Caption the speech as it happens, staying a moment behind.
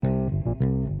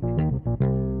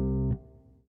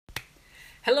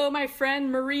Hello, my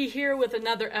friend Marie here with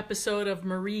another episode of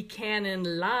Marie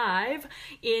Cannon Live.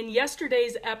 In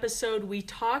yesterday's episode, we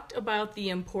talked about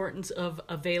the importance of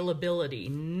availability.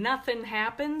 Nothing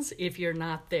happens if you're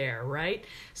not there, right?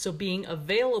 So being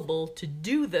available to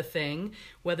do the thing,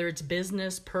 whether it's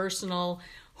business, personal,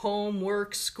 home,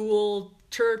 work, school,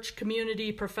 church, community,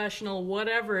 professional,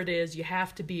 whatever it is, you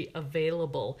have to be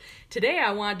available. Today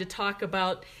I wanted to talk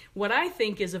about what I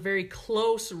think is a very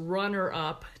close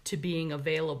runner-up to being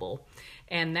available,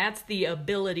 and that's the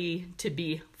ability to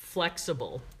be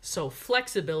flexible. So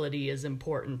flexibility is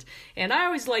important. And I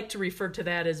always like to refer to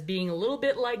that as being a little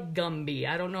bit like Gumby.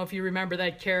 I don't know if you remember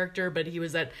that character, but he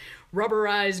was that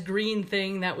rubberized green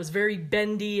thing that was very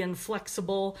bendy and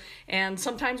flexible. And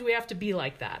sometimes we have to be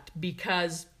like that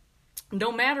because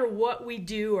no matter what we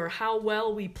do or how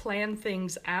well we plan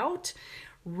things out,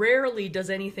 rarely does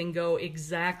anything go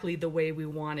exactly the way we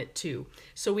want it to.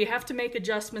 So we have to make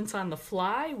adjustments on the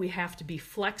fly. We have to be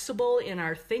flexible in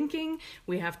our thinking.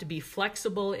 We have to be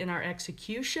flexible in our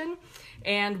execution.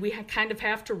 And we kind of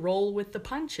have to roll with the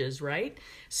punches, right?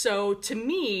 So to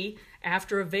me,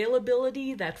 after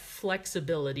availability, that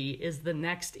flexibility is the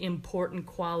next important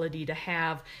quality to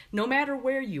have no matter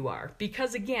where you are.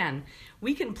 Because again,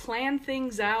 we can plan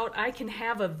things out. I can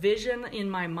have a vision in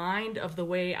my mind of the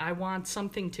way I want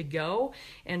something to go.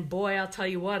 And boy, I'll tell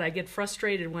you what, I get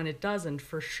frustrated when it doesn't,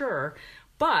 for sure.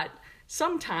 But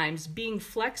sometimes being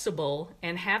flexible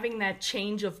and having that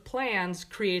change of plans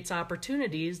creates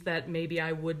opportunities that maybe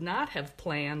I would not have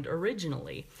planned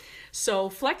originally. So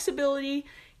flexibility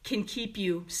can keep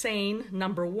you sane,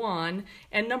 number one,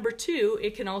 and number two,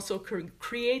 it can also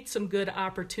create some good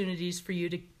opportunities for you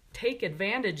to take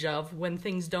advantage of when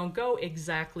things don't go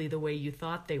exactly the way you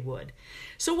thought they would.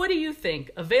 So what do you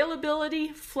think? Availability,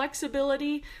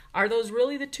 flexibility, are those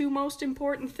really the two most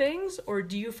important things, or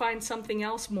do you find something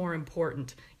else more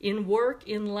important in work,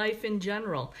 in life in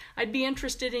general? I'd be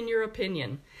interested in your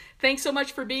opinion. Thanks so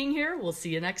much for being here. We'll see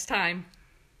you next time.